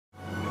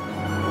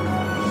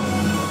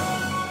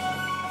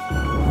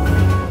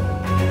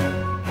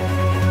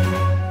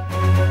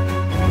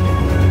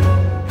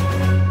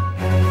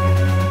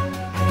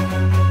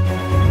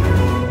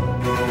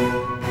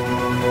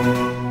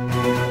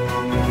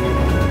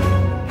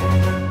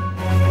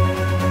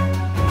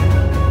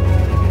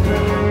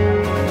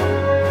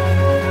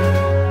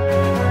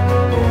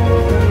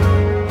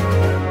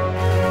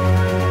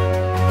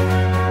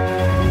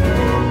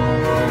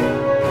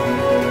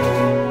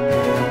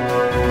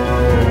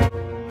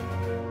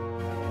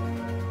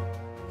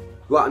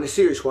Right, and a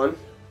serious one.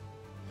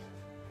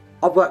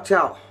 I've worked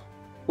out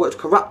what's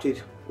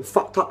corrupted and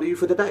fucked up the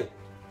youth of the day.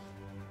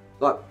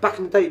 Like, back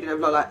in the day, you didn't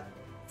have like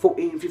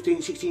 14,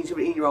 15, 16,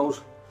 17 year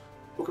olds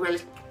walking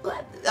around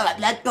like,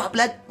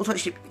 blood, what's that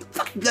shit?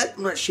 Fucking blood,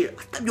 all that shit.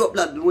 I stab your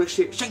blood and all that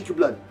shit, shank your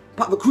blood.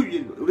 Part of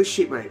recruiting, all this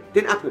shit, mate.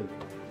 Didn't happen.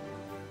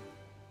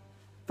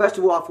 First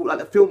of all, I thought like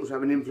the films were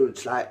having an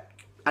influence, like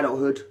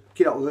adulthood,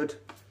 kidulthood,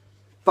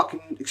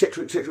 fucking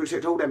etc, etc,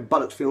 etc, all them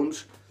bollocks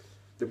films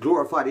that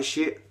glorify this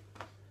shit.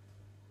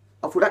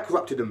 I thought that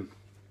corrupted them.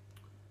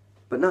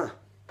 But nah.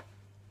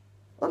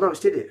 I know it's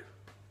did it.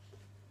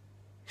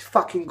 It's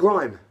fucking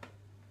grime.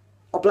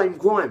 I blame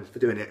grime for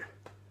doing it.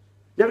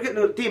 Never get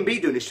no D&B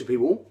doing this to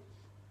people.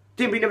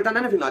 D&B never done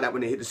anything like that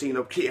when they hit the scene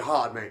of Kitty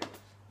Hard, mate.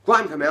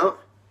 Grime come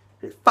out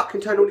and it fucking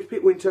turned all these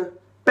people into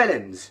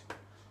bellends.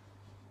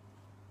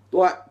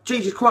 Like,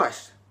 Jesus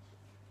Christ.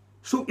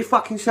 Sort your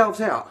fucking selves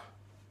out.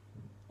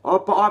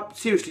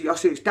 Seriously, I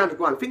say it's down to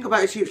grime. Think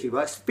about it seriously,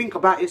 right? Think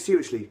about it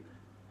seriously.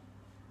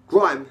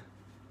 Grime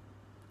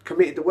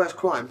committed the worst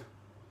crime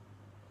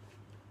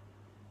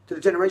to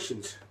the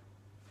generations.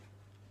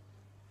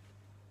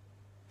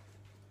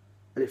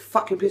 And it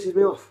fucking pisses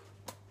me off.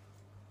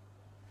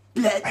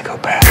 Blood. I go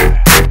back.